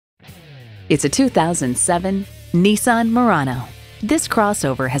It's a 2007 Nissan Murano. This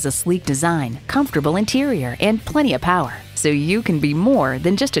crossover has a sleek design, comfortable interior, and plenty of power. So you can be more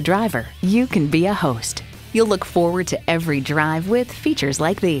than just a driver. You can be a host. You'll look forward to every drive with features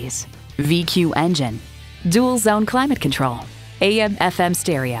like these: VQ engine, dual zone climate control, AM/FM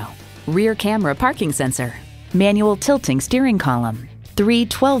stereo, rear camera parking sensor, manual tilting steering column, 3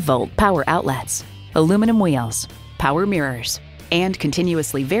 12-volt power outlets, aluminum wheels, power mirrors, and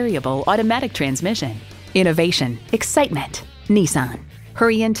continuously variable automatic transmission. Innovation, excitement, Nissan.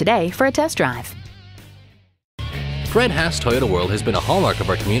 Hurry in today for a test drive. Fred Haas Toyota World has been a hallmark of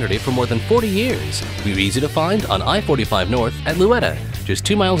our community for more than 40 years. We're easy to find on I-45 North at Louetta, just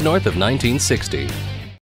 2 miles north of 1960.